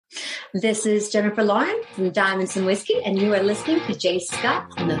This is Jennifer Lauren from Diamonds and Whiskey, and you are listening to Jay Scott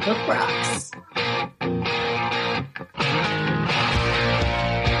on The Hook Rocks.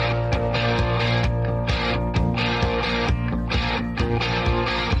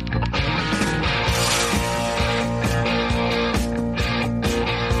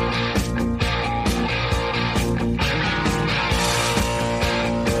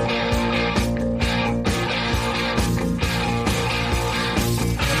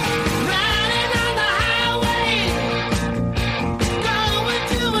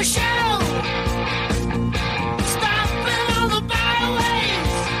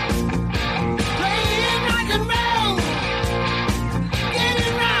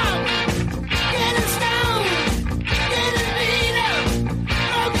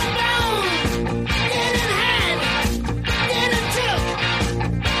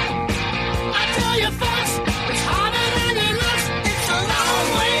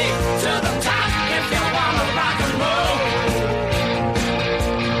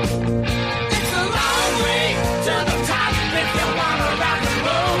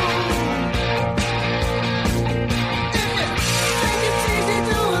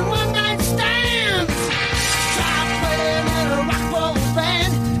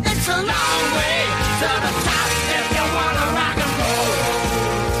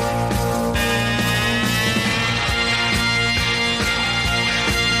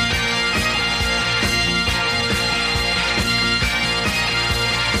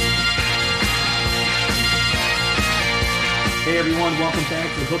 Welcome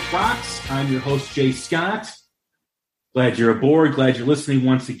back to The Hook Rocks. I'm your host, Jay Scott. Glad you're aboard. Glad you're listening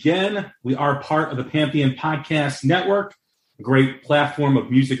once again. We are part of the Pantheon Podcast Network, a great platform of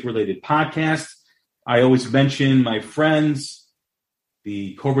music-related podcasts. I always mention my friends,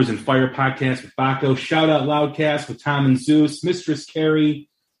 the Cobras and Fire podcast with Baco, Shout Out Loudcast with Tom and Zeus, Mistress Carrie,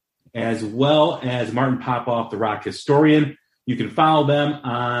 as well as Martin Popoff, the rock historian. You can follow them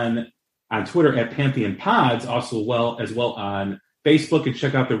on Twitter at Pantheon Pods, as well on Facebook, and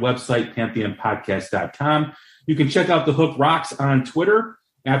check out their website, pantheonpodcast.com. You can check out The Hook Rocks on Twitter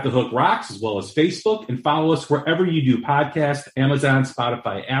at The Hook Rocks, as well as Facebook, and follow us wherever you do podcasts, Amazon,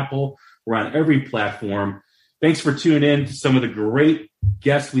 Spotify, Apple. We're on every platform. Thanks for tuning in to some of the great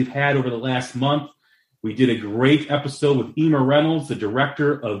guests we've had over the last month. We did a great episode with Emer Reynolds, the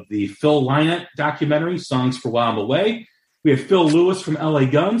director of the Phil Lynott documentary, Songs for While I'm Away. We had Phil Lewis from LA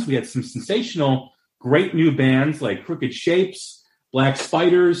Guns. We had some sensational, great new bands like Crooked Shapes, Black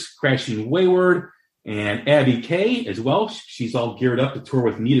Spiders, Crashing Wayward, and Abby Kay as well. She's all geared up to tour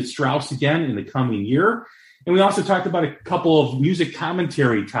with Nita Strauss again in the coming year. And we also talked about a couple of music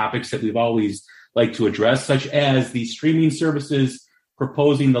commentary topics that we've always liked to address, such as the streaming services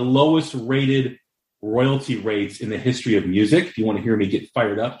proposing the lowest rated royalty rates in the history of music. If you want to hear me get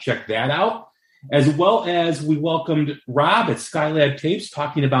fired up, check that out. As well as we welcomed Rob at Skylab Tapes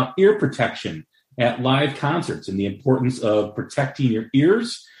talking about ear protection at live concerts and the importance of protecting your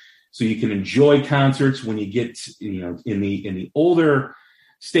ears so you can enjoy concerts when you get, in the older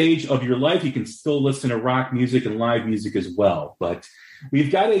stage of your life. You can still listen to rock music and live music as well. But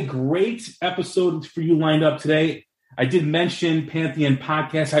we've got a great episode for you lined up today. I did mention Pantheon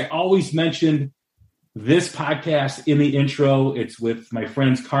Podcast. I always mentioned this podcast in the intro. It's with my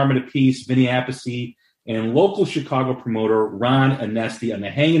friends Carmen Apice, Vinny Appice, and local Chicago promoter Ron Anesti on the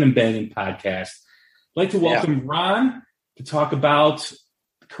Hangin' and Bangin' podcast. I'd like to welcome Ron to talk about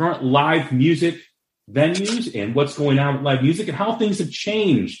current live music venues and what's going on with live music and how things have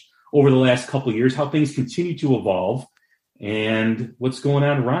changed over the last couple of years, how things continue to evolve, and what's going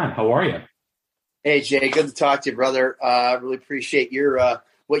on. Ron, how are you? Hey, Jay, good to talk to you, brother. I really appreciate your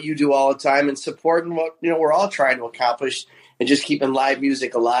what you do all the time and supporting what we're all trying to accomplish and just keeping live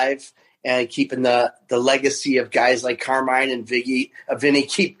music alive and keeping the legacy of guys like Carmine and Vinny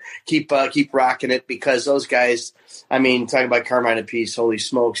keep rocking it, because those guys, I mean, talking about Carmine and Peace, holy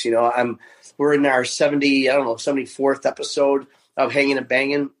smokes, we're in our 74th episode of Hangin' and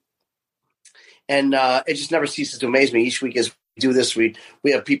Bangin', and it just never ceases to amaze me. Each week as we do this, we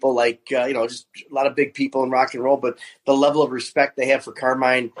have people like just a lot of big people in rock and roll, but the level of respect they have for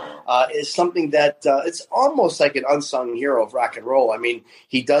Carmine is something that it's almost like an unsung hero of rock and roll. I mean,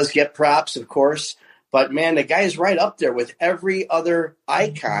 he does get props, of course, but man, the guy is right up there with every other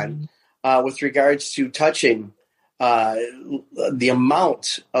icon with regards to touching the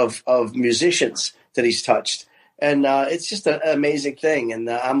amount of musicians that he's touched. And it's just an amazing thing, and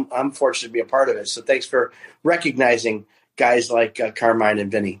I'm fortunate to be a part of it. So thanks for recognizing guys like Carmine and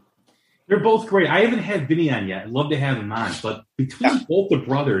Vinny. They're both great. I haven't had Vinny on yet. I'd love to have him on. But between both the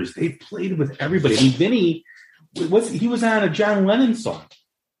brothers, they've played with everybody. I mean, Vinny, he was on a John Lennon song.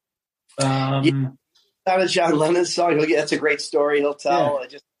 Not a John Lennon song. That's a great story he'll tell. Yeah.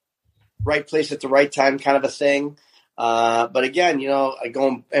 Just right place at the right time kind of a thing. But again,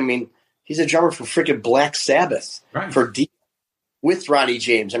 he's a drummer for freaking Black Sabbath, right. for Dio, with Ronnie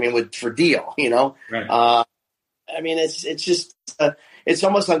James. For Dio, Right. It's just it's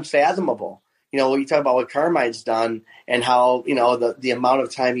almost unfathomable. When you talk about what Carmine's done and how, the amount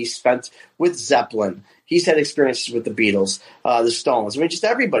of time he spent with Zeppelin. He's had experiences with the Beatles, the Stones. Just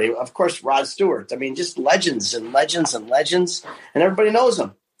everybody. Of course, Rod Stewart. Just legends and legends and legends. And everybody knows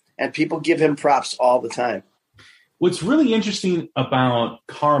him. And people give him props all the time. What's really interesting about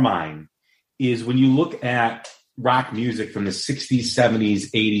Carmine is when you look at rock music from the 60s,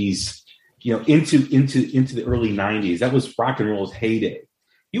 70s, 80s, into the early 90s, that was rock and roll's heyday.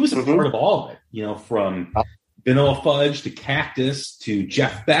 He was a part of all of it, from Vanilla Fudge to Cactus to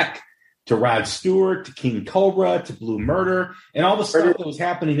Jeff Beck to Rod Stewart to King Cobra to Blue Murder and all the stuff that was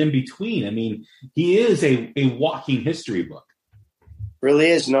happening in between. He is a walking history book. Really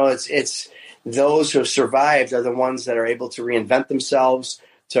is. It's those who have survived are the ones that are able to reinvent themselves,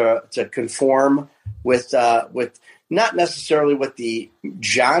 to conform with not necessarily with the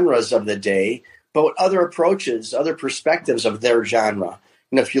genres of the day, but with other approaches, other perspectives of their genre.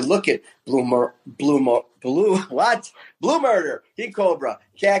 If you look at Blue Murder, King Cobra,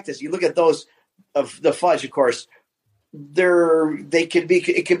 Cactus, you look at those of the Fudge, of course, it can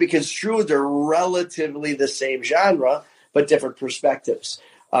be construed they're relatively the same genre, but different perspectives.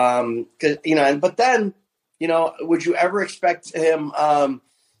 But then, would you ever expect him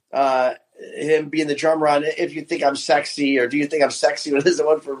being the drummer on If You Think I'm Sexy, or Do You Think I'm Sexy? What is the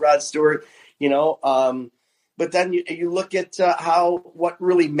one for Rod Stewart? But then you look at what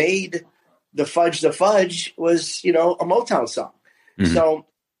really made the Fudge was, a Motown song. Mm-hmm. So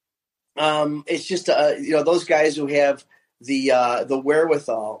it's just, those guys who have the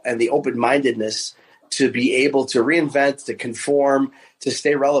wherewithal and the open-mindedness to be able to reinvent, to conform, to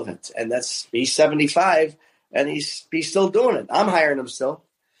stay relevant. And he's 75 and he's still doing it. I'm hiring him still.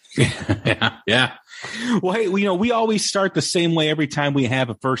 Yeah. Well, hey, we always start the same way every time we have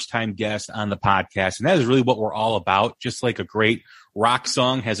a first-time guest on the podcast, and that is really what we're all about. Just like a great rock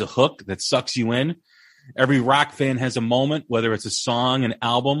song has a hook that sucks you in, every rock fan has a moment, whether it's a song, an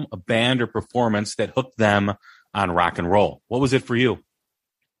album, a band, or performance that hooked them on rock and roll. What was it for you?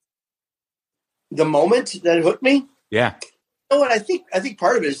 The moment that hooked me? Yeah. You know what? I think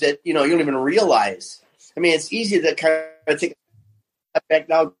part of it is that, you don't even realize. It's easy to kind of take a step back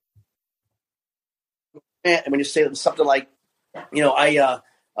now. And when you say something like, I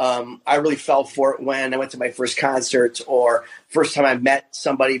really fell for it when I went to my first concert, or first time I met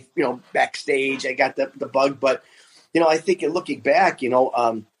somebody, backstage, I got the bug. But, I think looking back, it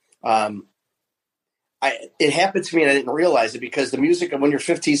happened to me and I didn't realize it, because the music when you're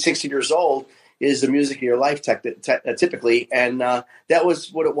 15, 16 years old is the music of your life typically. And that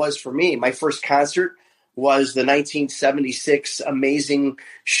was what it was for me. My first concert was the 1976 amazing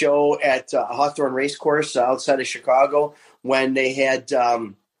show at Hawthorne Racecourse outside of Chicago, when they had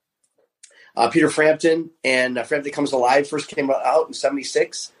Peter Frampton and Frampton Comes Alive first came out in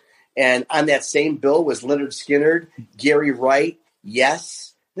 76. And on that same bill was Lynyrd Skynyrd, Gary Wright,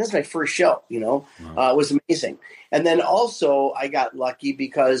 Yes. That was my first show, Wow. It was amazing. And then also I got lucky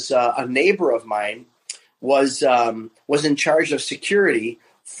because a neighbor of mine was in charge of security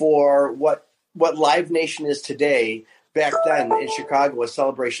for what Live Nation is today. Back then in Chicago was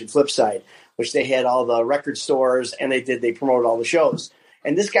Celebration Flipside, which they had all the record stores and they promoted all the shows.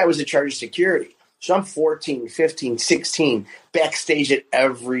 And this guy was in charge of security. So I'm 14, 15, 16, backstage at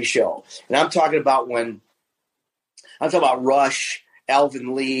every show. And I'm talking about Rush,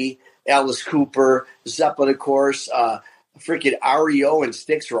 Alvin Lee, Alice Cooper, Zeppelin, of course, freaking REO and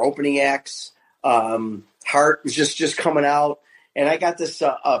Styx were opening acts. Heart was just coming out. And I got this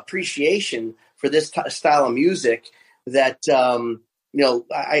appreciation for this style of music that,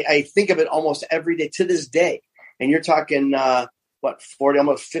 I think of it almost every day to this day. And you're talking, 40,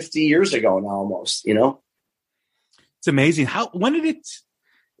 almost 50 years ago now, almost, It's amazing. When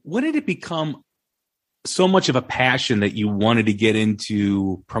did it become so much of a passion that you wanted to get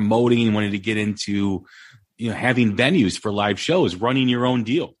into promoting, wanted to get into, having venues for live shows, running your own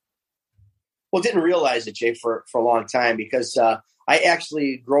deal? Well, didn't realize it, Jay, for a long time, because I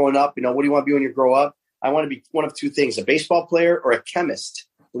actually, growing up, what do you want to be when you grow up? I want to be one of two things, a baseball player or a chemist,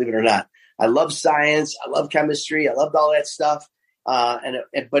 believe it or not. I love science. I love chemistry. I loved all that stuff.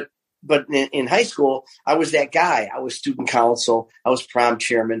 But in high school, I was that guy. I was student council. I was prom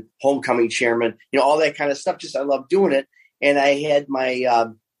chairman, homecoming chairman, all that kind of stuff. Just I loved doing it. And I had my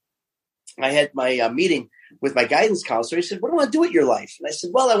meeting with my guidance counselor. He said, what do you want to do with your life? And I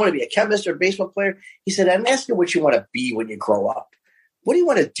said, well, I want to be a chemist or a baseball player. He said, I'm asking what you want to be when you grow up. What do you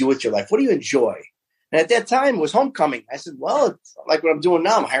want to do with your life? What do you enjoy? And at that time, it was homecoming. I said, well, it's like what I'm doing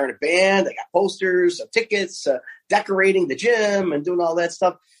now. I'm hiring a band. I got posters, tickets, decorating the gym and doing all that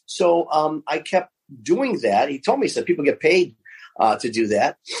stuff. So I kept doing that. He told me, he said, people get paid to do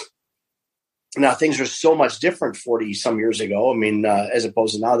that. Now, things are so much different 40 some years ago. I mean, as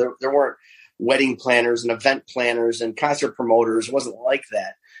opposed to now, there weren't wedding planners and event planners and concert promoters. It wasn't like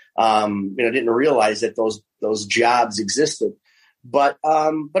that. Didn't realize that those jobs existed. But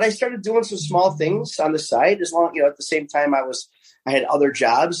I started doing some small things on the side as long, at the same time I had other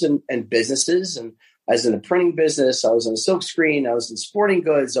jobs and businesses, and I was in a printing business. I was in a silk screen. I was in sporting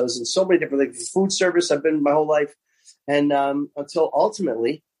goods. I was in so many different things. Food service I've been my whole life. And until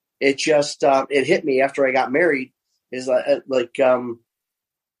ultimately it just it hit me after I got married is why don't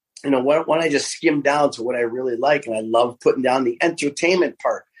I just skim down to what I really like? And I love putting down the entertainment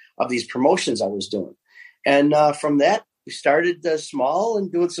part of these promotions I was doing. And from that, we started small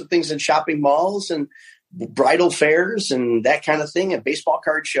and doing some things in shopping malls and bridal fairs and that kind of thing and baseball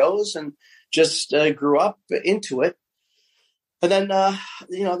card shows, and just grew up into it. And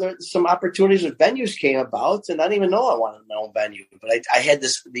then, some opportunities with venues came about, and I didn't even know I wanted my own venue. But I had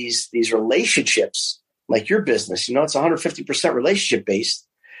these relationships, like your business. It's 150% relationship based.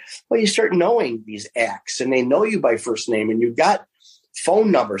 Well, you start knowing these acts, and they know you by first name, and you've got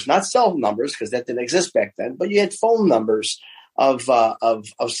phone numbers, not cell numbers, because that didn't exist back then. But you had phone numbers of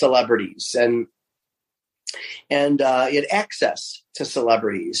celebrities, and you had access to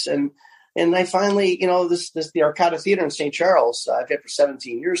celebrities, and I finally, the Arcada Theater in St. Charles, I've had for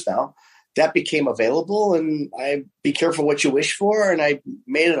 17 years now, that became available, and I be careful what you wish for. And I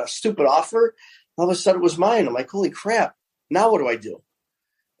made it a stupid offer. All of a sudden it was mine. I'm like, holy crap. Now what do I do?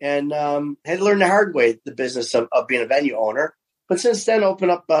 And had to learn the hard way, the business of being a venue owner. But since then,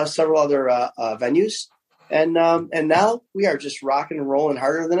 opened up several other venues. And now we are just rocking and rolling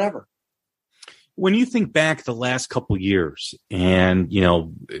harder than ever. When you think back the last couple of years, and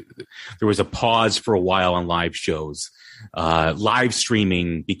there was a pause for a while on live shows, live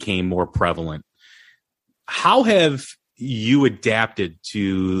streaming became more prevalent. How have you adapted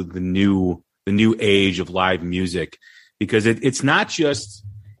to the new age of live music? Because it's not just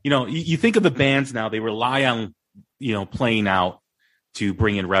you think of the bands now; they rely on playing out to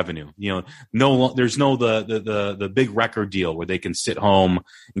bring in revenue. There's no the big record deal where they can sit home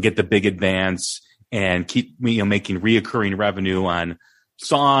and get the big advance and keep making reoccurring revenue on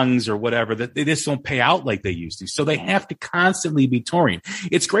songs or whatever, that they just don't pay out like they used to. So they have to constantly be touring.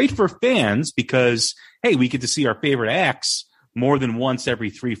 It's great for fans because, hey, we get to see our favorite acts more than once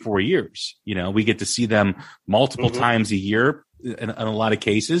every 3-4 years. We get to see them multiple times a year in a lot of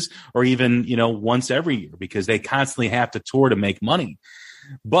cases, or even, once every year, because they constantly have to tour to make money.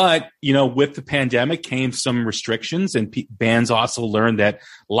 But, with the pandemic came some restrictions, and bands also learned that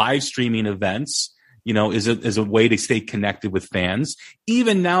live streaming events, is a way to stay connected with fans.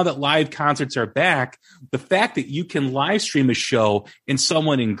 Even now that live concerts are back, the fact that you can live stream a show in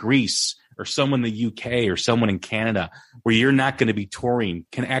someone in Greece or someone in the UK or someone in Canada where you're not going to be touring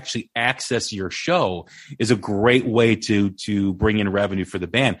can actually access your show is a great way to bring in revenue for the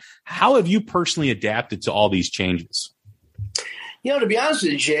band. How have you personally adapted to all these changes? To be honest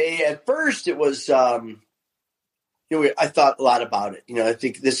with you, Jay, at first it was, I thought a lot about it. I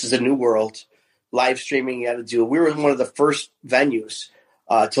think this is a new world. Live streaming, you got to do. We were one of the first venues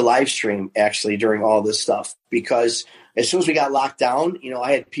to live stream actually during all this stuff, because as soon as we got locked down,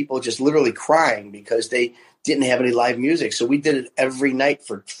 I had people just literally crying because they didn't have any live music. So we did it every night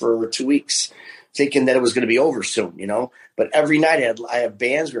for 2 weeks, thinking that it was going to be over soon, But every night I had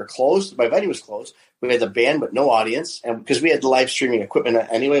bands. We were closed. My venue was closed. We had the band, but no audience. And because we had the live streaming equipment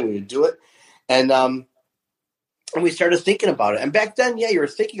anyway, we would do it. And we started thinking about it. And back then, you were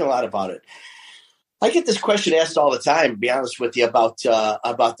thinking a lot about it. I get this question asked all the time, to be honest with you, about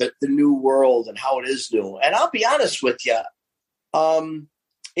the new world and how it is new. And I'll be honest with you,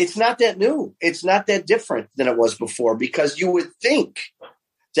 it's not that new. It's not that different than it was before, because you would think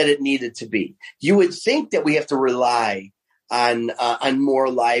that it needed to be. You would think that we have to rely on more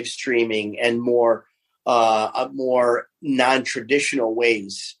live streaming and more non-traditional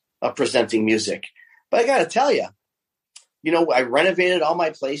ways of presenting music. But I got to tell you, I renovated all my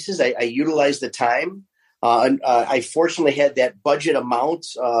places. I utilized the time. I fortunately had that budget amount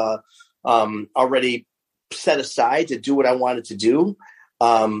already set aside to do what I wanted to do.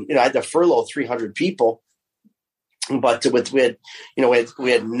 I had to furlough 300 people But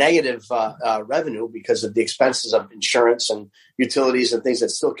we had negative revenue because of the expenses of insurance and utilities and things that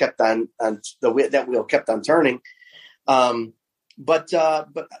still kept on that wheel kept on turning. But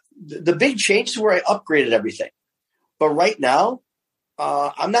the big change is where I upgraded everything. But right now,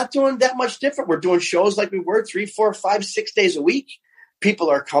 I'm not doing that much different. We're doing shows like we were 3, 4, 5, 6 days a week. People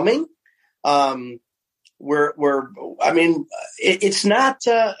are coming. It's not.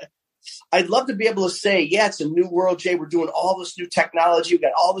 I'd love to be able to say, yeah, it's a new world, Jay. We're doing all this new technology. We've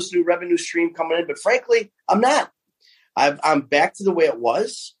got all this new revenue stream coming in. But frankly, I'm not. I'm back to the way it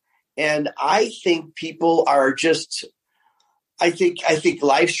was. And I think people are just, I think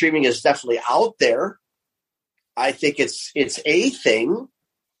live streaming is definitely out there. I think it's a thing.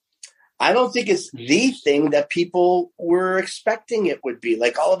 I don't think it's the thing that people were expecting it would be.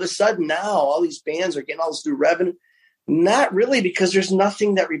 Like all of a sudden now, all these bands are getting all this new revenue. Not really, because there's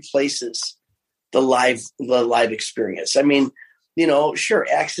nothing that replaces the live experience. I mean, sure,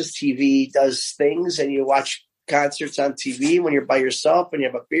 Access TV does things, and you watch concerts on TV when you're by yourself and you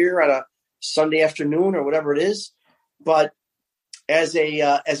have a beer on a Sunday afternoon or whatever it is. But as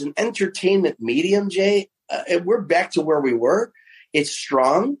an entertainment medium, Jay, we're back to where we were. It's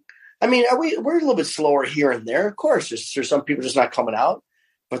strong. I mean, we're a little bit slower here and there. Of course, there's some people just not coming out,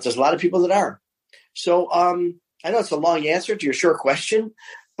 but there's a lot of people that are. So, I know it's a long answer to your short question,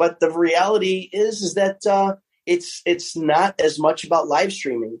 but the reality is that it's not as much about live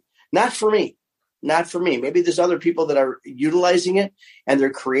streaming. Not for me. Maybe there's other people that are utilizing it and they're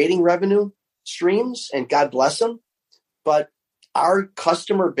creating revenue streams, and God bless them. But our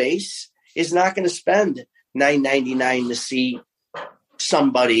customer base is not going to spend $9.99 to see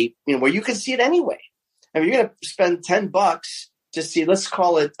somebody, where you can see it anyway. I mean, you're going to spend $10 to see. Let's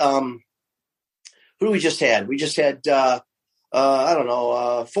call it. Who do we just had? We just had,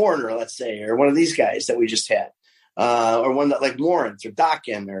 Foreigner, let's say, or one of these guys that we just had, or one that like Lawrence or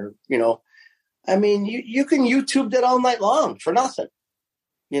Dokken, or, I mean, you can YouTube that all night long for nothing.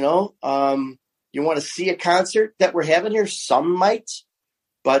 You want to see a concert that we're having here? Some might,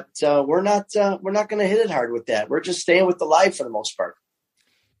 but we're not going to hit it hard with that. We're just staying with the live for the most part.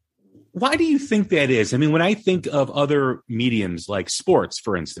 Why do you think that is? I mean, when I think of other mediums like sports,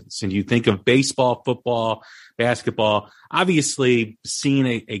 for instance, and you think of baseball, football, basketball, obviously seeing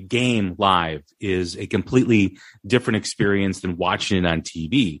a game live is a completely different experience than watching it on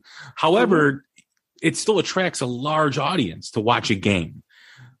TV. However, it still attracts a large audience to watch a game.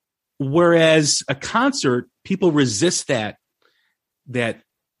 Whereas a concert, people resist that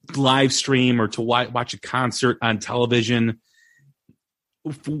live stream or to watch a concert on television.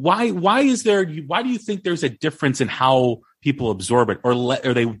 Why do you think there's a difference in how people absorb it, or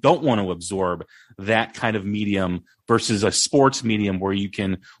they don't want to absorb that kind of medium versus a sports medium where you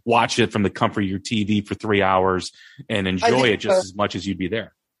can watch it from the comfort of your TV for 3 hours and enjoy it just as much as you'd be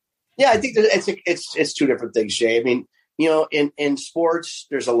there? Yeah, I think that it's two different things, Jay. I mean, in sports,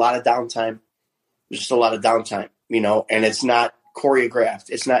 there's a lot of downtime. There's just a lot of downtime, and it's not choreographed.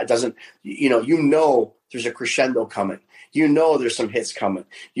 There's a crescendo coming. There's some hits coming.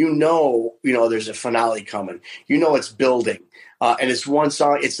 There's a finale coming. It's building. And it's one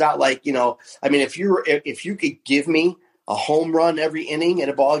song. It's not like, I mean, if you could give me a home run every inning in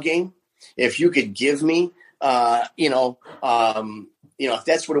a ball game, if you could give me, if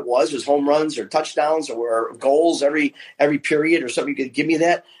that's what it was home runs or touchdowns or goals every period or something, you could give me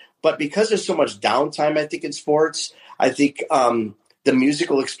that. But because there's so much downtime, I think in sports, I think the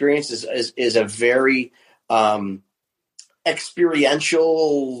musical experience is a very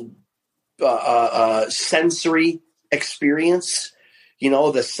experiential, sensory experience.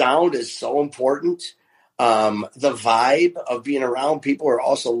 The sound is so important. The vibe of being around people who are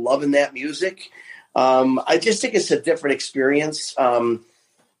also loving that music. I just think it's a different experience.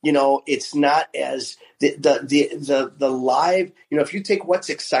 It's not as the live, if you take what's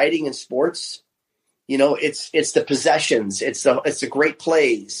exciting in sports, it's the possessions, it's the great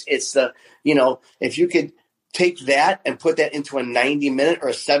plays. It's if you could take that and put that into a 90-minute or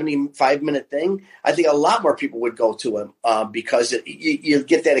a 75-minute thing, I think a lot more people would go to it because you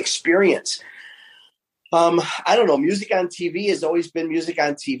get that experience. I don't know. Music on TV has always been music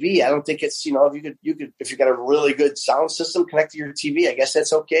on TV. I don't think it's, if you got a really good sound system connected to your TV, I guess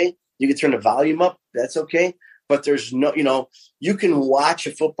that's okay. You can turn the volume up. That's okay. But there's no, you can watch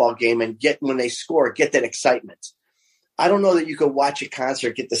a football game and when they score, get that excitement. I don't know that you could watch a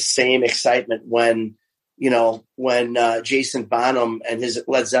concert, get the same excitement when Jason Bonham and his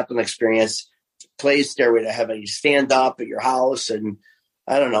Led Zeppelin experience plays Stairway to Heaven. You stand up at your house and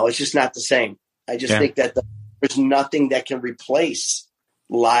I don't know. It's just not the same. I just think that there's nothing that can replace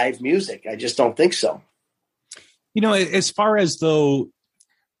live music. I just don't think so. As far as though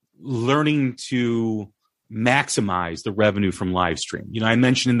learning to maximize the revenue from live stream, I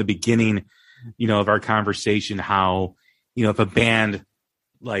mentioned in the beginning, of our conversation how, if a band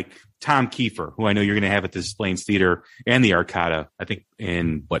like Tom Kiefer, who I know you're going to have at the Displays Theater and the Arcada, I think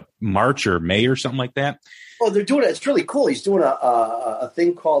in March or May or something like that. Oh, they're doing it. It's really cool. He's doing a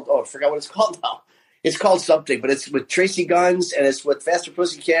thing called, I forgot what it's called now. It's called something, but it's with Tracy Guns and it's with Faster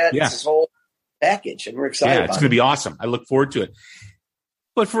Pussycat. Yeah. It's this whole package, and we're excited about it. It's going to be awesome. I look forward to it.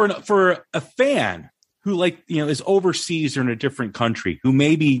 But for a fan who is overseas or in a different country, who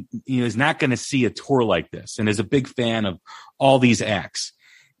maybe, is not going to see a tour like this and is a big fan of all these acts,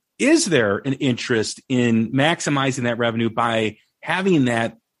 is there an interest in maximizing that revenue by having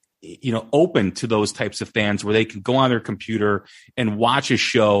that, open to those types of fans where they can go on their computer and watch a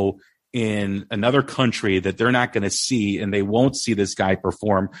show in another country that they're not going to see, and they won't see this guy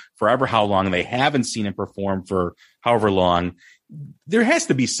perform forever how long, and they haven't seen him perform for however long? There has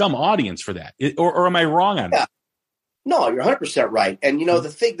to be some audience for that. Or am I wrong on that? No, you're 100% right. And,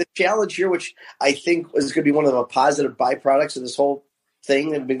 the challenge here, which I think is going to be one of the positive byproducts of this whole thing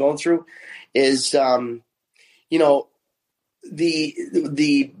that we've been going through, is, the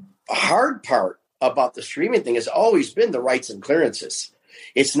hard part about the streaming thing has always been the rights and clearances.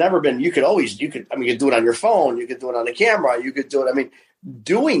 It's never been, you could do it on your phone, you could do it on a camera, you could do it.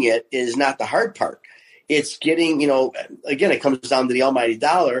 Doing it is not the hard part. It's getting, again, it comes down to the almighty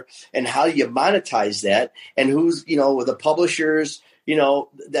dollar and how you monetize that, and who's, the publishers,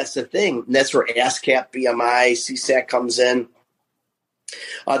 that's the thing. And that's where ASCAP, BMI, CSAC comes in.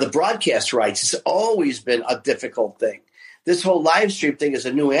 The broadcast rights has always been a difficult thing. This whole live stream thing is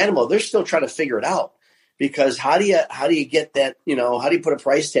a new animal. They're still trying to figure it out, because how do you get that, how do you put a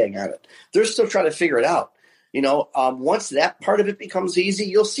price tag on it? They're still trying to figure it out. Once that part of it becomes easy,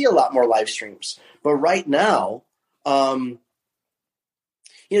 you'll see a lot more live streams. But right now, got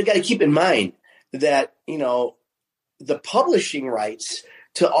to keep in mind that, the publishing rights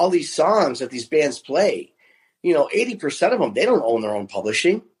to all these songs that these bands play, 80% of them, they don't own their own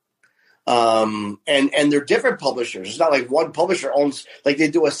publishing. And they're different publishers. It's not like one publisher owns, like they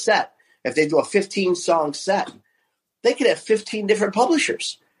do a set. If they do a 15-song set, they could have 15 different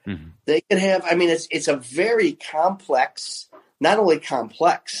publishers. Mm-hmm. They can have, it's a very complex, not only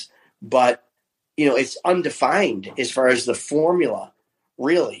complex, but, it's undefined as far as the formula,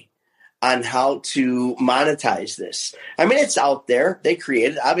 really, on how to monetize this. It's out there. They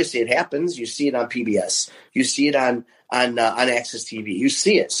create it. Obviously, it happens. You see it on PBS. You see it on Access TV. You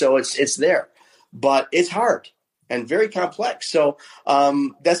see it. So it's there. But it's hard and very complex. So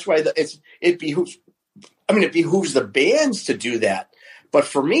that's why it behooves the bands to do that. But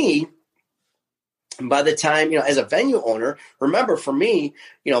for me, by the time, as a venue owner, remember, for me,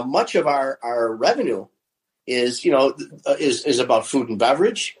 much of our revenue is about food and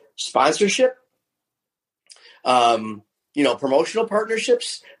beverage, sponsorship, promotional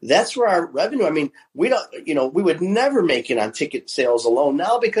partnerships. That's where our revenue, we don't, we would never make it on ticket sales alone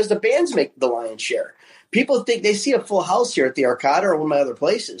now, because the bands make the lion's share. People think they see a full house here at the Arcada or one of my other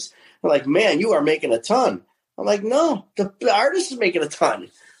places. They're like, man, you are making a ton. I'm like, no, the artist is making a ton.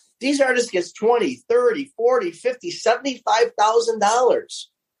 These artists get $20, $30, $40, $50, $75,000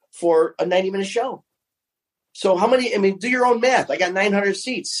 for a 90-minute show. So how many, do your own math. I got 900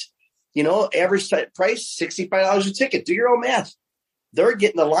 seats, average price, $65 a ticket. Do your own math. They're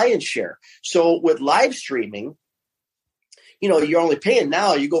getting the lion's share. So with live streaming, you're only paying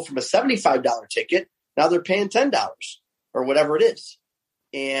now, you go from a $75 ticket, now they're paying $10 or whatever it is.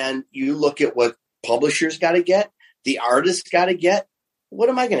 And you look at what publishers got to get, the artists got to get. What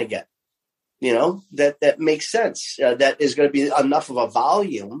am I going to get? That makes sense. That is going to be enough of a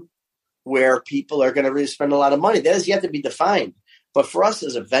volume where people are going to really spend a lot of money. That is yet to be defined. But for us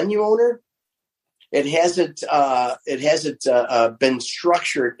as a venue owner, it hasn't been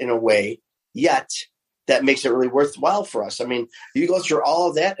structured in a way yet that makes it really worthwhile for us. You go through all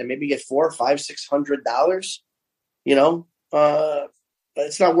of that and maybe get $400, $500, $600.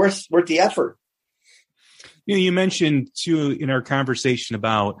 It's not worth the effort. You mentioned too in our conversation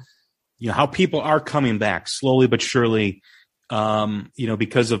about how people are coming back slowly but surely,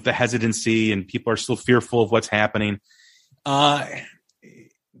 because of the hesitancy, and people are still fearful of what's happening. Do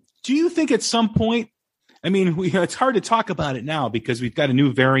you think at some point, it's hard to talk about it now because we've got a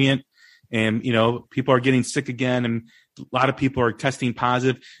new variant, and people are getting sick again, and a lot of people are testing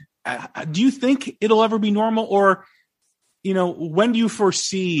positive. Do you think it'll ever be normal, or when do you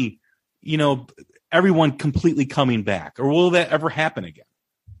foresee everyone completely coming back, or will that ever happen again?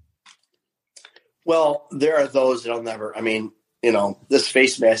 Well, there are those that'll never, this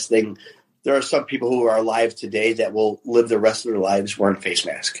face mask thing, there are some people who are alive today that will live the rest of their lives wearing a face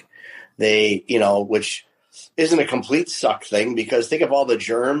mask. They, which isn't a complete suck thing, because think of all the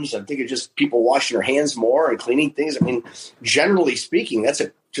germs and think of just people washing their hands more and cleaning things. I mean, generally speaking, that's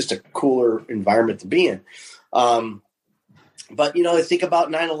just a cooler environment to be in. But, think about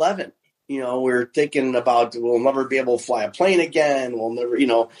 9/11. We're thinking about, we'll never be able to fly a plane again. We'll never,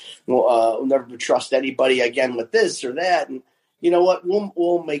 we'll never trust anybody again with this or that. And you know what?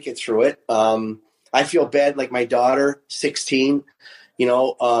 We'll make it through it. I feel bad, like my daughter, 16,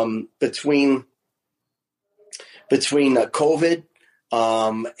 between COVID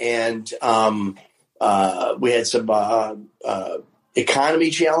and we had some economy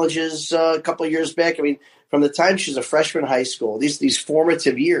challenges a couple of years back. I mean, from the time she's a freshman in high school, these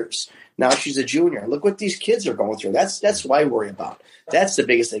formative years. Now she's a junior. Look what these kids are going through. That's what I worry about. That's the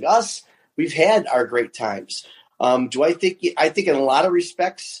biggest thing. Us, we've had our great times. Do I think in a lot of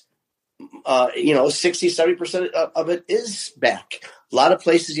respects, 60-70% of it is back. A lot of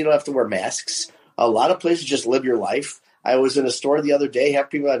places you don't have to wear masks. A lot of places just live your life. I was in a store the other day, half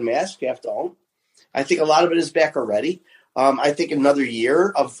people had masks, half don't. I think a lot of it is back already. I think another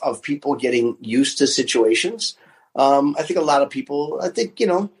year of people getting used to situations. I think a lot of people, I think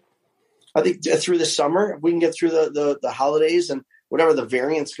through the summer, we can get through the holidays and whatever the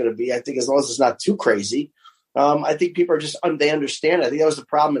variant's going to be. I think as long as it's not too crazy, I think people are they understand. I think that was the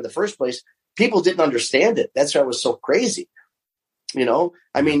problem in the first place. People didn't understand it. That's why it was so crazy.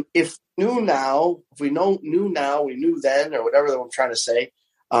 I mean, if we knew now, we knew then, or whatever I'm trying to say,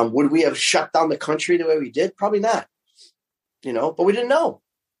 would we have shut down the country the way we did? Probably not. But we didn't know.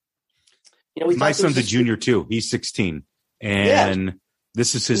 My son's a junior too. He's 16, and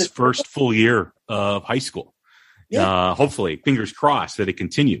this is his first full year of high school. Yeah. Hopefully, fingers crossed that it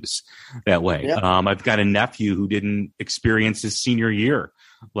continues that way. Yeah. I've got a nephew who didn't experience his senior year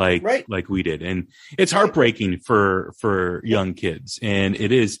like we did, and it's heartbreaking for young kids. And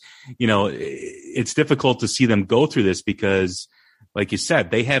it is, it's difficult to see them go through this because, like you said,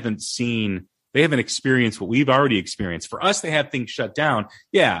 they haven't experienced what we've already experienced. For us to have things shut down,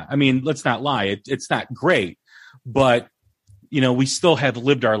 yeah, I mean, let's not lie, it's not great, but we still have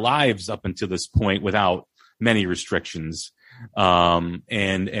lived our lives up until this point without many restrictions,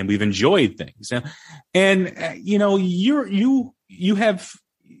 and we've enjoyed things. And you have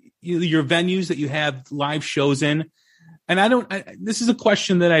your venues that you have live shows in. And this is a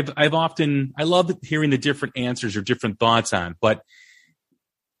question that I love hearing the different answers or different thoughts on, but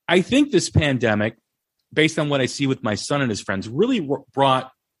I think this pandemic, based on what I see with my son and his friends, really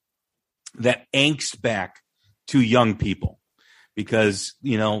brought that angst back to young people. Because,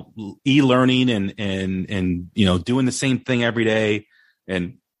 e-learning and doing the same thing every day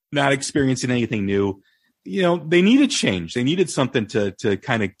and not experiencing anything new, they needed change. They needed something to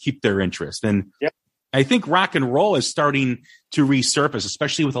kind of keep their interest. And I think rock and roll is starting to resurface,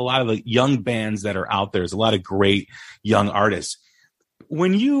 especially with a lot of the young bands that are out there. There's a lot of great young artists.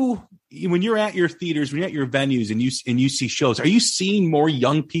 When you're at your theaters, when you're at your venues and you see shows, are you seeing more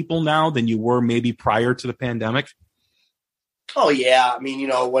young people now than you were maybe prior to the pandemic? Oh, yeah. I mean,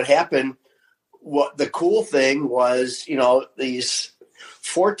 what happened, what the cool thing was, these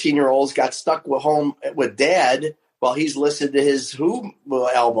 14-year-olds got stuck home with dad while he's listened to his Who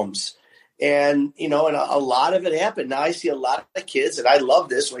albums. And, and a lot of it happened. Now I see a lot of kids, and I love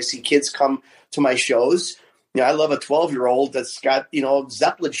this when I see kids come to my shows. I love a 12-year-old that's got,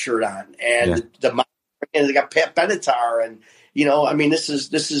 Zeppelin shirt on and and they got Pat Benatar. And, this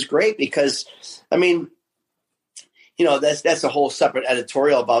is great because, that's a whole separate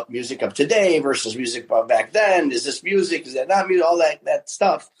editorial about music of today versus music about back then. Is this music? Is that not music? All that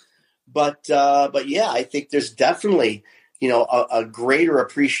stuff. But yeah, I think there's definitely, a greater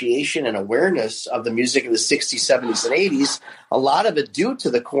appreciation and awareness of the music of the 60s, 70s, and 80s. A lot of it due to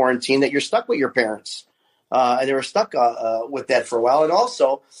the quarantine that you're stuck with your parents. And they were stuck with that for a while. And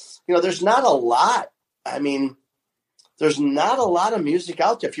also, there's not a lot. I mean, there's not a lot of music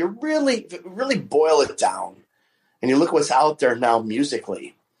out there. If you really boil it down, and you look what's out there now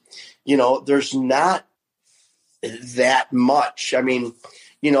musically, there's not that much. I mean,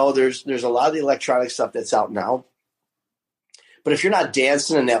 there's a lot of the electronic stuff that's out now. But if you're not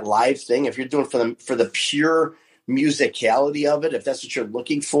dancing in that live thing, if you're doing for the pure musicality of it, if that's what you're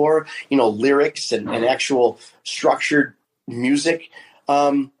looking for, lyrics and actual structured music,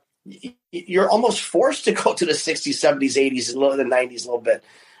 you're almost forced to go to the 60s, 70s, 80s, and the 90s a little bit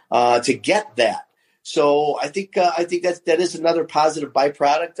to get that. So I think that is another positive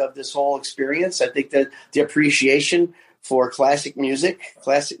byproduct of this whole experience. I think that the appreciation for classic music,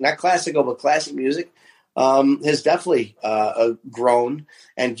 not classical, but classic music, has definitely grown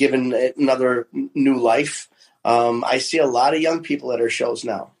and given it another new life. I see a lot of young people at our shows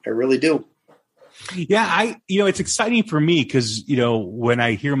now. I really do. Yeah, it's exciting for me because, when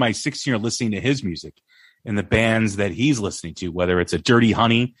I hear my 16-year-old listening to his music and the bands that he's listening to, whether it's a Dirty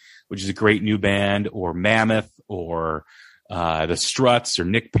Honey, which is a great new band, or Mammoth, or the Struts, or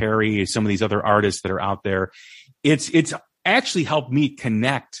Nick Perry, some of these other artists that are out there, it's actually helped me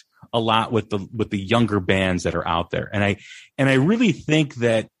connect a lot with the younger bands that are out there. And I really think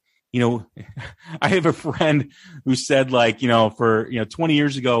that, I have a friend who said, for 20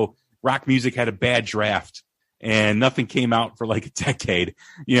 years ago, rock music had a bad draft and nothing came out for like a decade,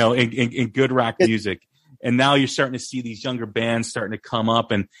 in good rock music. And now you're starting to see these younger bands starting to come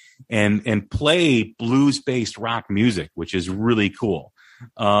up and play blues-based rock music, which is really cool.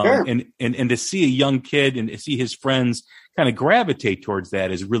 Sure. And to see a young kid and see his friends kind of gravitate towards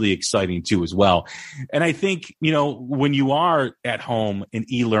that is really exciting too, as well. And I think, when you are at home in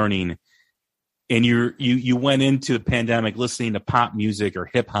e-learning and you went into the pandemic listening to pop music or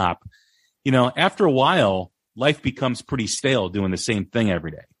hip hop, after a while, life becomes pretty stale doing the same thing every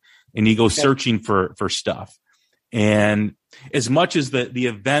day. And you go searching for stuff. And as much as the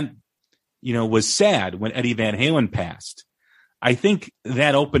event, was sad when Eddie Van Halen passed, I think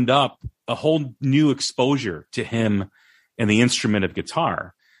that opened up a whole new exposure to him and the instrument of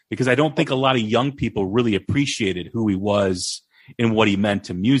guitar, because I don't think a lot of young people really appreciated who he was and what he meant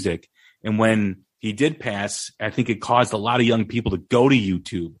to music. And when he did pass, I think it caused a lot of young people to go to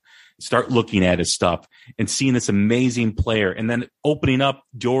YouTube, start looking at his stuff and seeing this amazing player, and then opening up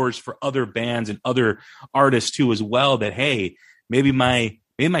doors for other bands and other artists too, as well, that, hey, maybe my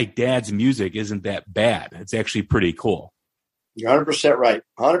dad's music isn't that bad. It's actually pretty cool. You're 100% right.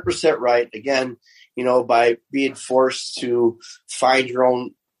 100% right. Again, by being forced to find your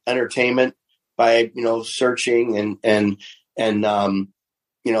own entertainment by, searching and surfing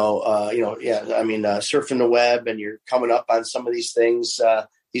the web, and you're coming up on some of these things,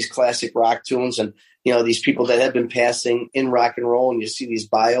 these classic rock tunes, and, these people that have been passing in rock and roll, and you see these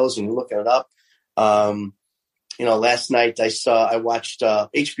bios and you're looking it up. Last night I watched,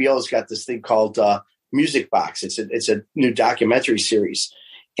 HBO's got this thing called, Music Box. It's a new documentary series,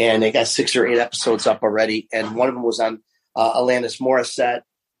 and they got 6 or 8 episodes up already. And one of them was on Alanis Morissette.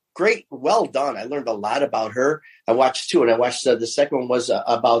 Great, well done. I learned a lot about her. I watched 2, and I watched the second one was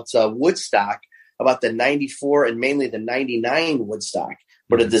about Woodstock, about the 94 and mainly the 99 Woodstock,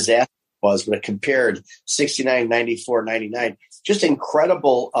 what a disaster it was, but it compared 69, 94, 99. Just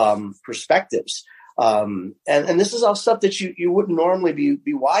incredible perspectives. And this is all stuff that you wouldn't normally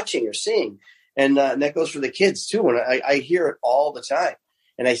be watching or seeing. And that goes for the kids too. And I hear it all the time,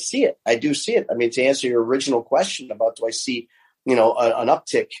 and I see it. I do see it. I mean, to answer your original question about, do I see, an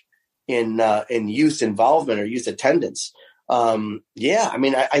uptick in youth involvement or youth attendance? Yeah. I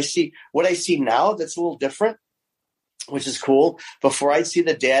mean, I see what I see now that's a little different, which is cool. Before, I'd see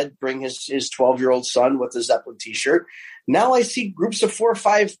the dad bring his 12-year-old son with a Zeppelin t-shirt. Now I see groups of 4 or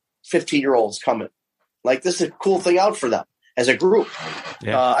 5 15-year-olds coming. Like, this is a cool thing out for them as a group.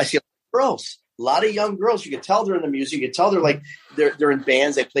 Yeah. I see girls, a lot of young girls. You can tell they're in the music. You can tell they're in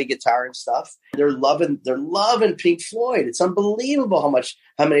bands. They play guitar and stuff. They're loving Pink Floyd. It's unbelievable how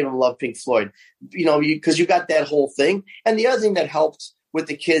many of them love Pink Floyd. Because you got that whole thing. And the other thing that helped with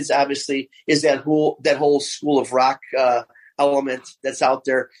the kids, obviously, is that whole school of rock element that's out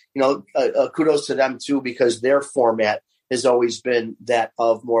there. Kudos to them too, because their format has always been that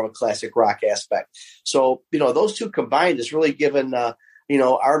of more of a classic rock aspect. So those two combined has really given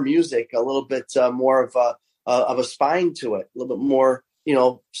our music a little bit more of a spine to it, a little bit more,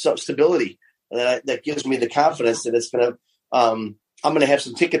 some stability that gives me the confidence that it's going to, I'm going to have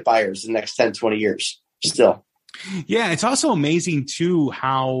some ticket buyers in the next 10, 20 years still. Yeah. It's also amazing too,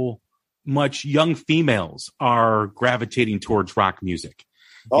 how much young females are gravitating towards rock music.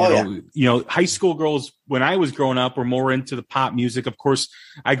 High school girls, when I was growing up, were more into the pop music. Of course,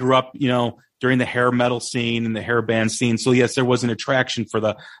 I grew up, during the hair metal scene and the hair band scene. So yes, there was an attraction for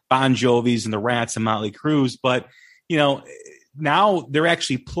the Bon Jovis and the Rats and Motley Crues, but now they're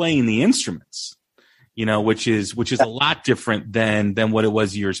actually playing the instruments, which is a lot different than what it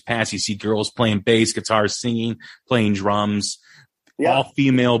was years past. You see girls playing bass, guitar, singing, playing drums, all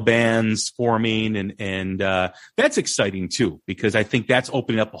female bands forming, and that's exciting too, because I think that's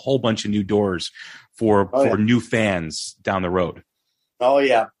opening up a whole bunch of new doors for new fans down the road. Oh,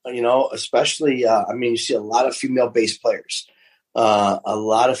 yeah. Especially, you see a lot of female bass players, a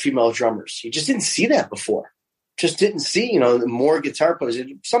lot of female drummers. You just didn't see that before. Just didn't see, more guitar players.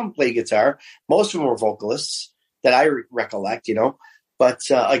 Some play guitar. Most of them were vocalists that I recollect, But,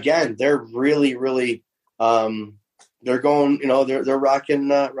 again, they're really, really they're going, they're rocking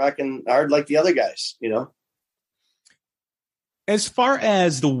hard like the other guys, As far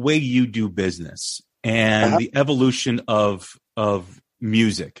as the way you do business and the evolution of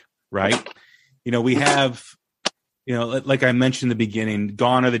music, right? We have, like I mentioned in the beginning,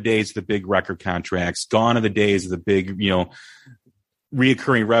 gone are the days of the big record contracts, gone are the days of the big,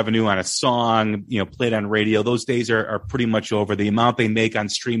 reoccurring revenue on a song, played on radio. Those days are pretty much over. The amount they make on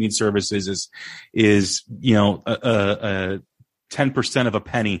streaming services is 10% of a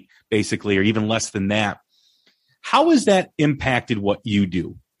penny, basically, or even less than that. How has that impacted what you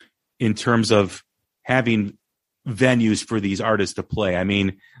do in terms of having venues for these artists to play? I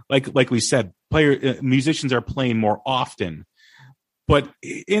mean, like we said, musicians are playing more often. But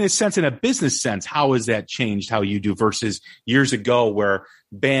in a sense, in a business sense, how has that changed how you do versus years ago where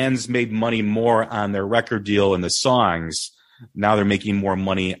bands made money more on their record deal and the songs? Now they're making more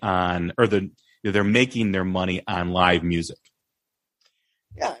money they're making their money on live music.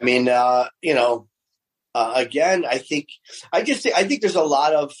 Yeah, I mean, again, I think there's a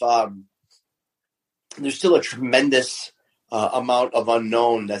lot of there's still a tremendous amount of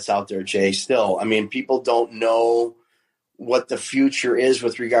unknown that's out there, Jay. Still, I mean, people don't know what the future is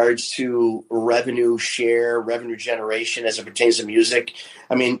with regards to revenue share, revenue generation as it pertains to music.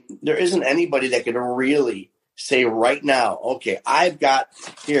 I mean, there isn't anybody that can really say right now, okay, I got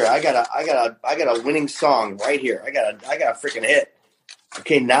a winning song right here. I got a freaking hit.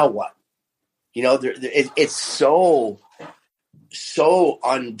 Okay, now what? It's so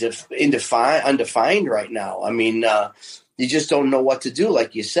undefined right now. I mean, you just don't know what to do.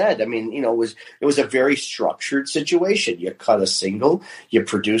 Like you said, I mean, it was a very structured situation. You cut a single, you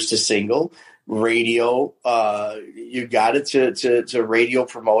produced a single, radio, you got it to radio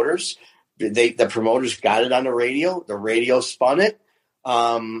promoters. The promoters got it on the radio spun it.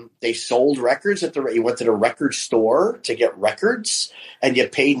 They sold records you went to the record store to get records and you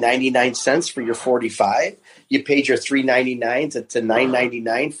paid 99 cents for your 45. You paid your $3.99 to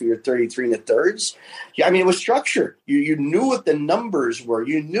 $9.99 for your 33 1/3. Yeah, I mean, it was structured. You knew what the numbers were.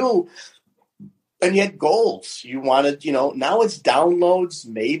 You knew, and you had goals. You wanted, now it's downloads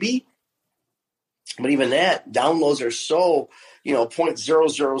maybe, but even that, downloads are so,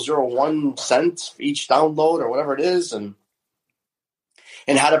 0.0001 cents for each download or whatever it is, and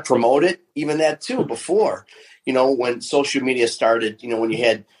how to promote it, even that too, before, when social media started, when you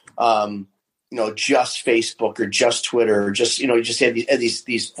had, just Facebook or just Twitter or just, you just had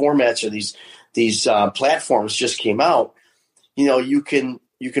these formats or these platforms just came out, you can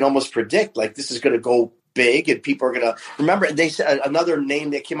almost predict like this is going to go big and people are going to remember. They said another name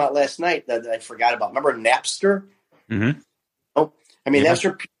that came out last night that I forgot about. Remember Napster? Mm-hmm. Oh, I mean, that's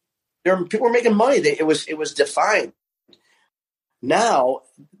where people were making money. It was defined. Now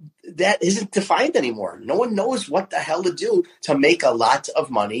that isn't defined anymore. No one knows what the hell to do to make a lot of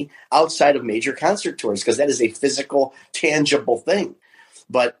money outside of major concert tours because that is a physical, tangible thing.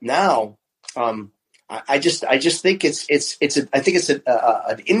 But now, I just think it's an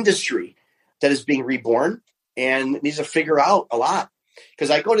industry that is being reborn and needs to figure out a lot.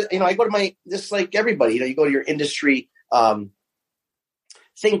 Because I go to my, just like everybody, you go to your industry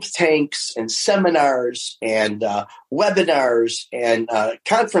think tanks and seminars and webinars and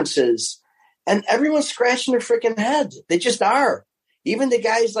conferences, and everyone's scratching their freaking head. They just are. Even the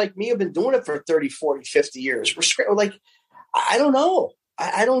guys like me have been doing it for 30, 40, 50 years. We're like, I don't know.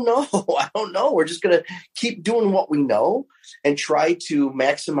 I don't know. I don't know. We're just going to keep doing what we know and try to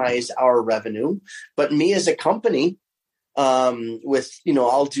maximize our revenue. But me as a company, let's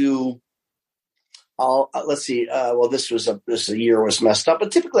see. Well, this year was messed up,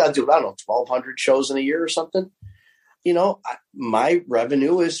 but typically I'll do, 1,200 shows in a year or something. My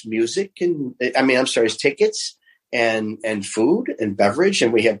revenue is music is tickets and food and beverage.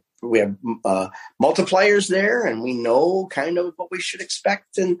 And we have multipliers there and we know kind of what we should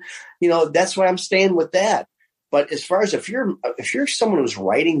expect. And, that's why I'm staying with that. But as far as if you're someone who's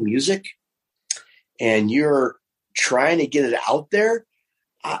writing music and you're trying to get it out there,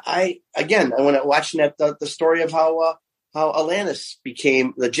 when watching the story of how Alanis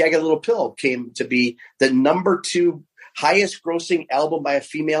became the Jagged Little Pill came to be the number 2 highest grossing album by a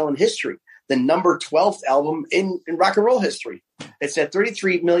female in history, the number 12th album in rock and roll history. It's at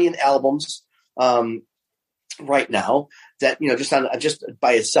 33 million albums right now. That just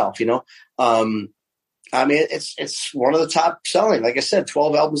by itself, I mean, it's one of the top selling. Like I said,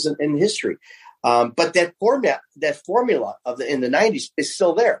 12 albums in history. But that formula in the 90s is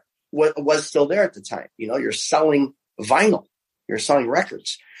still there. Was still there at the time. You're selling vinyl, you're selling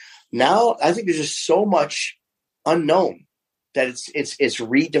records. Now I think there's just so much unknown that it's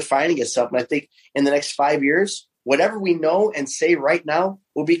redefining itself. And I think in the next 5 years, whatever we know and say right now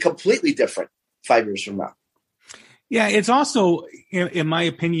will be completely different 5 years from now. Yeah, it's also, in my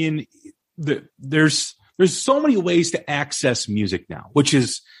opinion, there's so many ways to access music now, which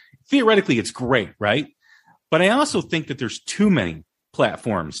is theoretically it's great, right? But I also think that there's too many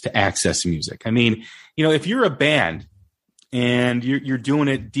platforms to access music. I mean, if you're a band and you're doing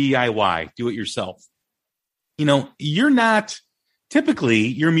it DIY, do it yourself, you're not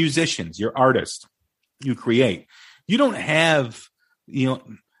you're musicians, you're artists, you create. You don't have, a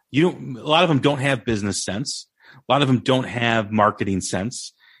lot of them don't have business sense. A lot of them don't have marketing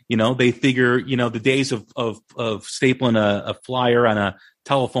sense. They figure, the days of stapling a flyer on a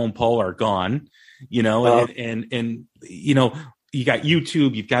telephone pole are gone, and you got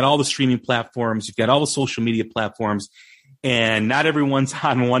YouTube, you've got all the streaming platforms, you've got all the social media platforms, and not everyone's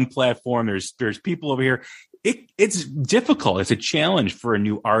on one platform. There's people over here. It's difficult. It's a challenge for a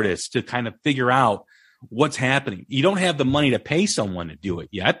new artist to kind of figure out what's happening. You don't have the money to pay someone to do it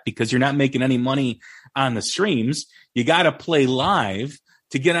yet because you're not making any money on the streams. You got to play live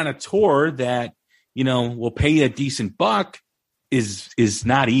to get on a tour that, will pay you a decent buck is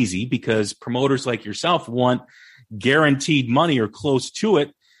not easy because promoters like yourself want guaranteed money or close to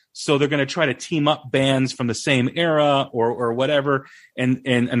it. So they're going to try to team up bands from the same era or whatever. And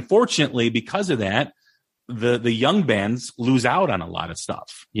unfortunately, because of that, the young bands lose out on a lot of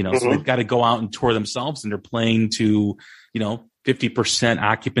stuff, so they've got to go out and tour themselves, and they're playing to, 50%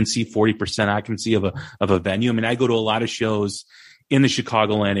 occupancy, 40% occupancy of a venue. I mean, I go to a lot of shows in the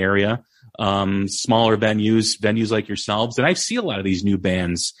Chicagoland area, smaller venues like yourselves. And I see a lot of these new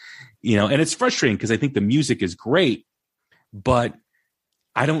bands, and it's frustrating because I think the music is great, but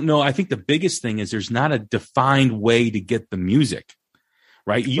I don't know. I think the biggest thing is there's not a defined way to get the music,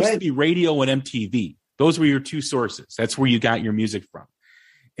 right? It used to be radio and MTV. Those were your two sources. That's where you got your music from.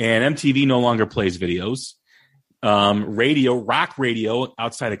 And MTV no longer plays videos. Rock radio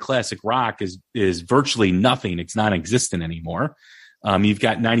outside of classic rock is virtually nothing. It's non-existent anymore. You've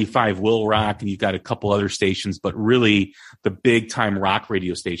got 95 Will Rock and you've got a couple other stations, but really the big time rock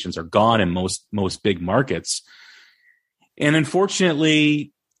radio stations are gone in most big markets. And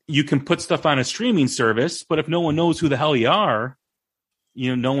unfortunately, you can put stuff on a streaming service, but if no one knows who the hell you are,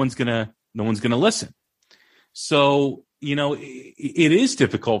 no one's gonna listen. So, it is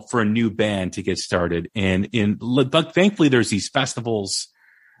difficult for a new band to get started. And thankfully there's these festivals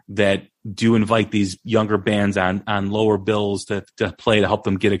that do invite these younger bands on lower bills to play to help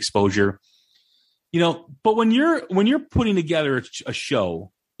them get exposure. But when you're putting together a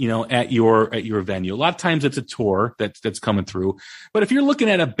show, at your venue, a lot of times it's a tour that's coming through. But if you're looking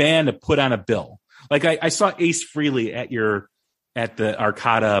at a band to put on a bill, like I saw Ace Frehley at the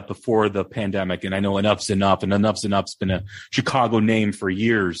Arcada before the pandemic, and I know Enough's Enough, and Enough's Enough's been a Chicago name for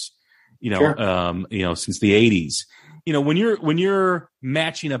years, Sure. Since the 80s. When you're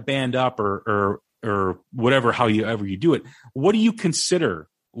matching a band up or whatever, however you do it, what do you consider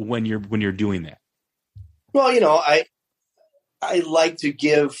when you're doing that? Well, I like to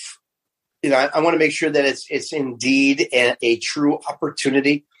give, I want to make sure that it's indeed a true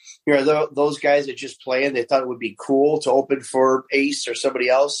opportunity. Those guys that just playing, they thought it would be cool to open for Ace or somebody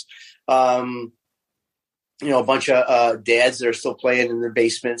else. A bunch of dads that are still playing in their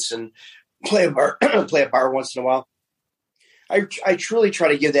basements and play a bar once in a while. I truly try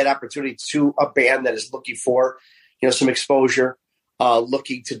to give that opportunity to a band that is looking for, some exposure,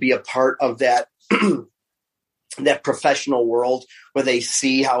 looking to be a part of that that professional world where they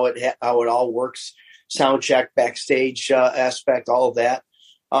see how it all works, sound check, backstage aspect, all of that.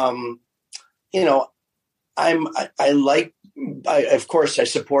 Of course I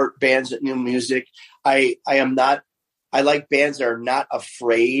support bands that new music. I like bands that are not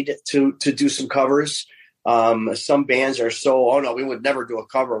afraid to do some covers. Some bands are so, no, we would never do a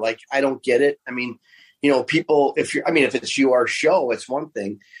cover. Like, I don't get it. I mean, people, if it's your show, it's one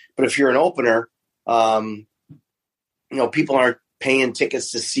thing, but if you're an opener, people aren't paying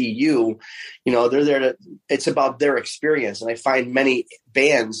tickets to see you, they're there it's about their experience. And I find many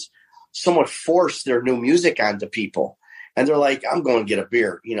bands somewhat force their new music onto people. And they're like, I'm going to get a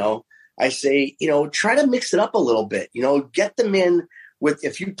beer. I say, try to mix it up a little bit, get them in with,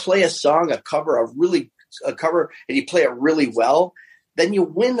 if you play a song, a cover, and you play it really well, then you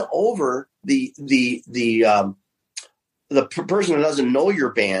win over the person who doesn't know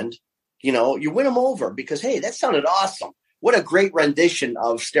your band. You win them over because, hey, that sounded awesome. What a great rendition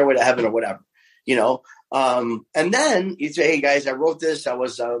of Stairway to Heaven or whatever, and then you say, hey guys, I wrote this. I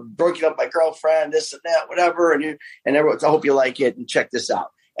was breaking up my girlfriend, this and that, whatever. And everyone, I hope you like it and check this out.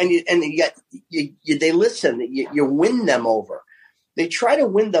 and yet they listen. You win them over. They try to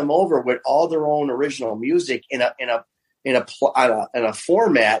win them over with all their own original music in a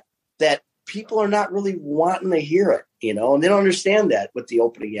format that people are not really wanting to hear it, and they don't understand that with the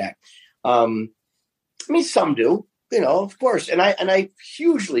opening act. I mean, some do, of course, and I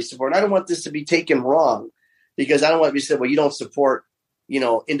hugely support. I don't want this to be taken wrong, because I don't want to be said, well, you don't support,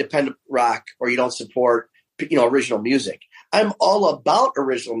 independent rock, or you don't support, original music. I'm all about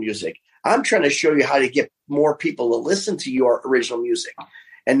original music. I'm trying to show you how to get more people to listen to your original music,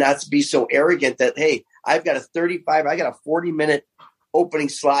 and not to be so arrogant that, hey, I got a 40-minute opening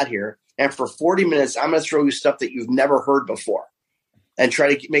slot here, and for 40 minutes, I'm going to throw you stuff that you've never heard before and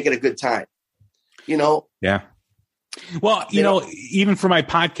try to make it a good time. Yeah. Well, even for my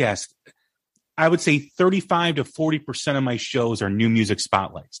podcast, I would say 35 to 40% of my shows are new music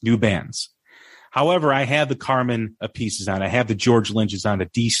spotlights, new bands. However, I have the Carmen pieces on, I have the George Lynch's on, the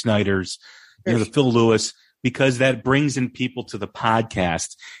Dee Snyders, the Phil Lewis, because that brings in people to the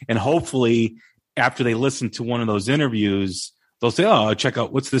podcast. And hopefully after they listen to one of those interviews, they'll say, oh, check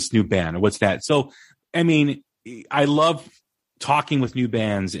out, what's this new band or what's that? So, I mean, I love talking with new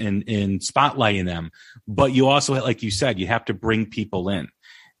bands and spotlighting them, but you also, like you said, you have to bring people in.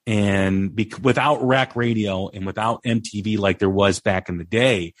 And without rap radio and without MTV like there was back in the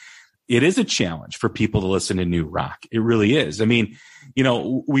day, it is a challenge for people to listen to new rock. It really is. I mean,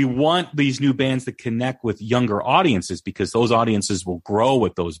 we want these new bands to connect with younger audiences because those audiences will grow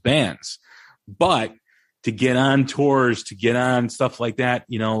with those bands. But to get on tours, to get on stuff like that,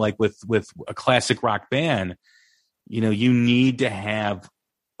 like with a classic rock band, you need to have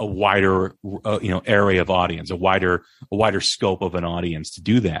a wider, area of audience, a wider scope of an audience to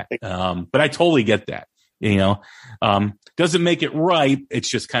do that. But I totally get that. Doesn't make it right. It's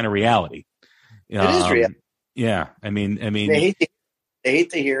just kind of reality. It is real. Yeah. I mean, they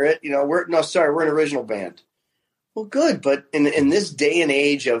hate to hear it. We're an original band. Well, good. But in this day and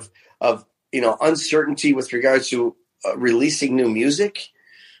age of uncertainty with regards to releasing new music,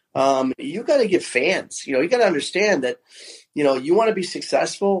 you got to get fans. You got to understand that, you want to be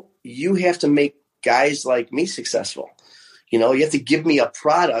successful. You have to make guys like me successful. You have to give me a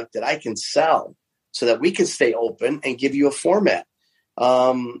product that I can sell so that we can stay open and give you a format.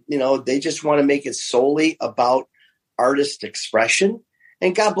 They just want to make it solely about artist expression,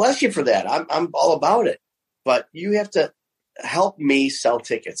 and God bless you for that. I'm all about it, but you have to help me sell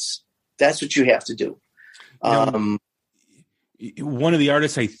tickets. That's what you have to do. One of the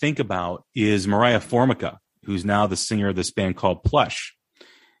artists I think about is Mariah Formica, who's now the singer of this band called Plush.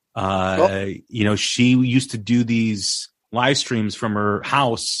 She used to do these live streams from her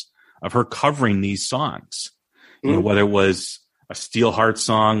house of her covering these songs, whether it was a Steel Heart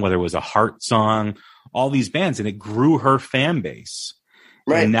song, whether it was a Heart song, all these bands, and it grew her fan base.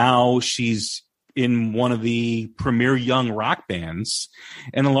 Right. And now she's in one of the premier young rock bands.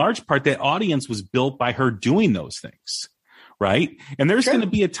 And in large part, that audience was built by her doing those things. Right. And there's going to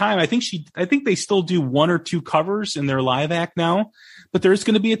be a time, I think they still do one or two covers in their live act now, but there's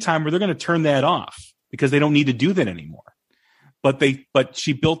going to be a time where they're going to turn that off because they don't need to do that anymore. But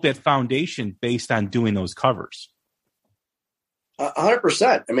she built that foundation based on doing those covers.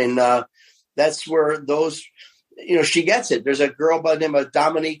 100%. I mean, that's where those, she gets it. There's a girl by the name of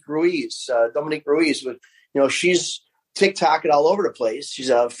Dominique Ruiz, she's TikToking all over the place. She's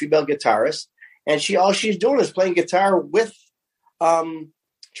a female guitarist, and all she's doing is playing guitar with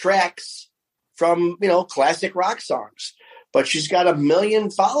tracks from, classic rock songs. But she's got 1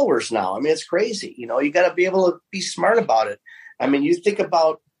 million followers now. I mean, it's crazy. You got to be able to be smart about it. I mean, you think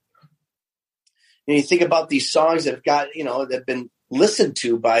about these songs that have got, that have been listened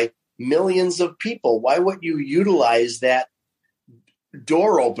to by millions of people. Why wouldn't you utilize that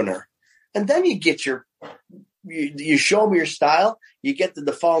door opener? And then you get you show them your style. You get them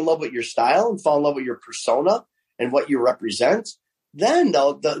to fall in love with your style and fall in love with your persona and what you represent. Then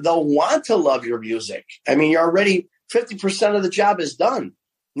they'll want to love your music. I mean, you're already 50% of the job is done.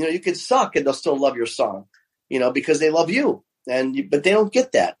 You can suck and they'll still love your song, because they love you. But they don't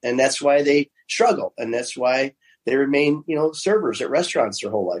get that. And that's why they struggle. And that's why they remain, servers at restaurants their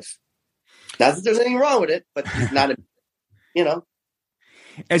whole life. Not that there's anything wrong with it, but not,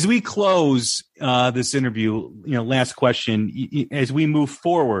 As we close this interview, last question, as we move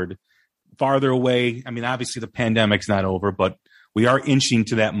forward, farther away, I mean, obviously the pandemic's not over, but we are inching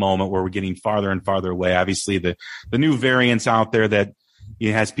to that moment where we're getting farther and farther away. Obviously the new variants out there that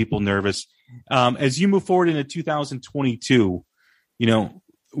has people nervous. As you move forward into 2022,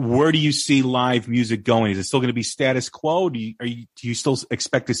 where do you see live music going? Is it still going to be status quo? Do you still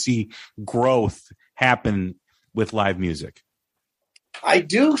expect to see growth happen with live music? I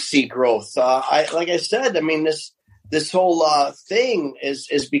do see growth. Like I said, I mean, this whole thing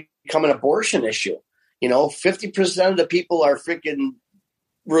is become an abortion issue. 50% of the people are freaking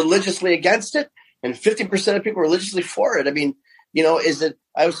religiously against it, and 50% of people are religiously for it. I mean, is it?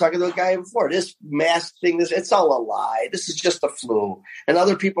 I was talking to a guy before. This mask thing, it's all a lie. This is just a flu. And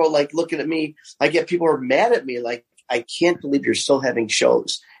other people are like looking at me. I get people who are mad at me, like, I can't believe you're still having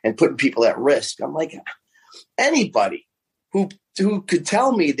shows and putting people at risk. I'm like, anybody who could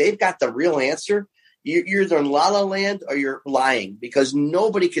tell me they've got the real answer, you're either in La La Land or you're lying, because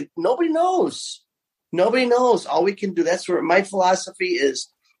nobody knows. Nobody knows. All we can do. That's where my philosophy is.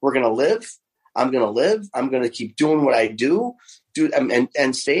 We're going to live. I'm going to live. I'm going to keep doing what I do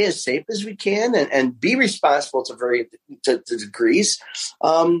and stay as safe as we can and be responsible to degrees.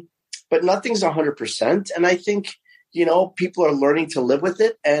 But nothing's 100%. And I think, people are learning to live with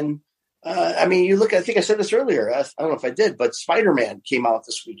it. And I mean, you look, I think I said this earlier. I don't know if I did, but Spider-Man came out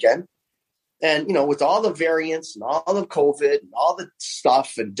this weekend. And, with all the variants and all the COVID and all the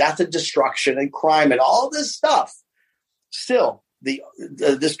stuff and death and destruction and crime and all this stuff, still,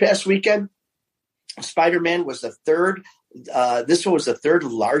 this past weekend, Spider-Man was the third. This one was the third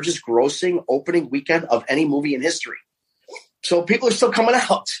largest grossing opening weekend of any movie in history. So people are still coming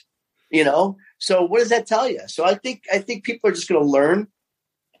out, So what does that tell you? So I think people are just going to learn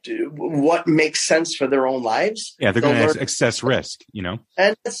what makes sense for their own lives. Yeah, they're going to assess risk,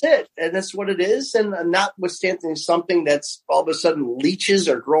 And that's it. And that's what it is. And notwithstanding something that's all of a sudden leeches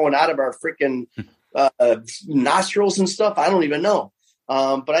are growing out of our freaking nostrils and stuff. I don't even know.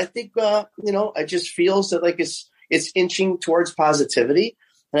 But I think, it just feels that like it's inching towards positivity.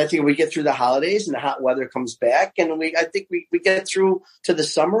 And I think if we get through the holidays and the hot weather comes back and I think we get through to the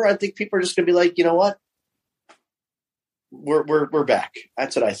summer, I think people are just going to be like, you know what? We're back.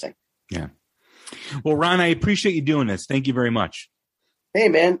 That's what I think. Yeah. Well, Ron, I appreciate you doing this. Thank you very much. Hey,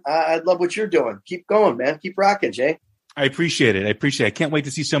 man, I love what you're doing. Keep going, man. Keep rocking, Jay. I appreciate it. I can't wait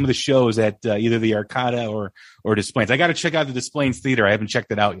to see some of the shows at either the Arcada or Des Plaines. I got to check out the Des Plaines Theater. I haven't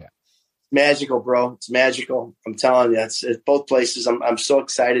checked it out yet. Magical, bro. It's magical. I'm telling you, it's both places. I'm so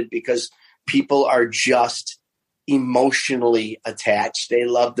excited because people are just emotionally attached. They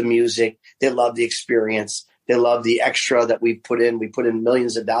love the music. They love the experience. They love the extra that we put in. We put in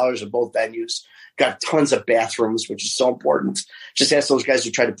millions of dollars at both venues. Got tons of bathrooms, which is so important. Just ask those guys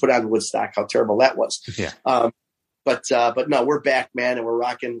who tried to put on Woodstock how terrible that was. Yeah. But no, we're back, man, and we're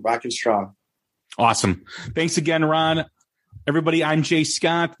rocking strong. Awesome. Thanks again, Ron. Everybody, I'm Jay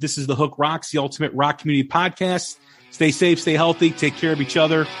Scott. This is the Hook Rocks, the Ultimate Rock Community Podcast. Stay safe, stay healthy, take care of each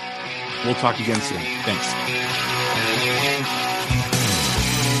other. We'll talk again soon. Thanks.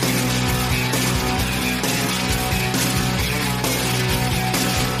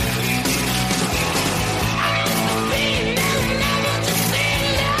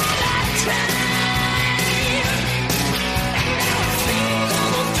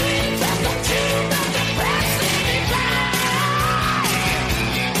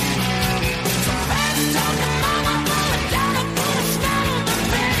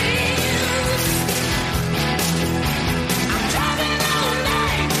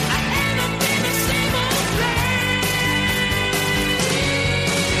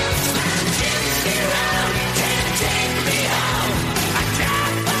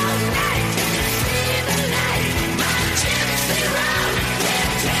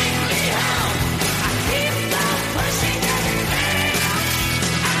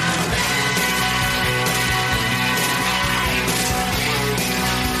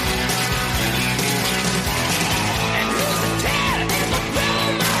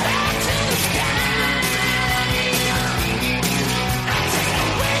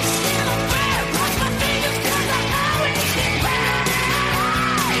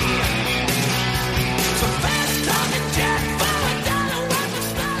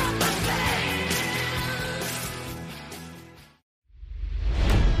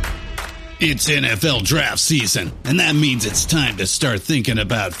 It's NFL draft season, and that means it's time to start thinking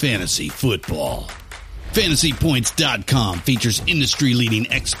about fantasy football. FantasyPoints.com features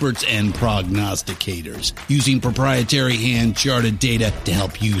industry-leading experts and prognosticators using proprietary hand-charted data to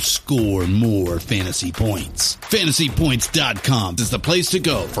help you score more fantasy points. FantasyPoints.com is the place to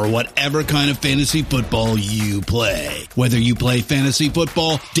go for whatever kind of fantasy football you play. Whether you play fantasy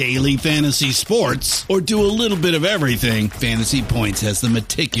football, daily fantasy sports, or do a little bit of everything, Fantasy Points has the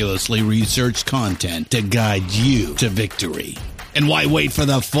meticulously researched content to guide you to victory. And why wait for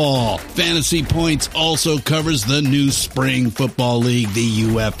the fall? Fantasy Points also covers the new spring football league, the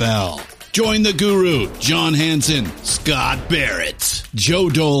UFL. Join the guru, John Hansen, Scott Barrett, Joe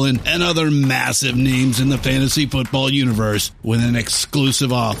Dolan, and other massive names in the fantasy football universe with an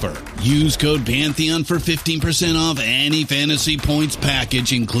exclusive offer. Use code Pantheon for 15% off any Fantasy Points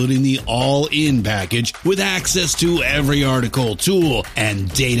package, including the all-in package with access to every article, tool, and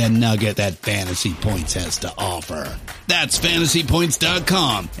data nugget that Fantasy Points has to offer. That's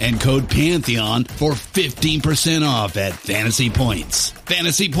fantasypoints.com and code Pantheon for 15% off at Fantasy Points.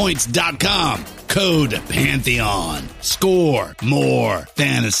 Fantasypoints.com, code Pantheon. Score more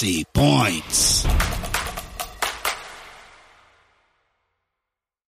fantasy points.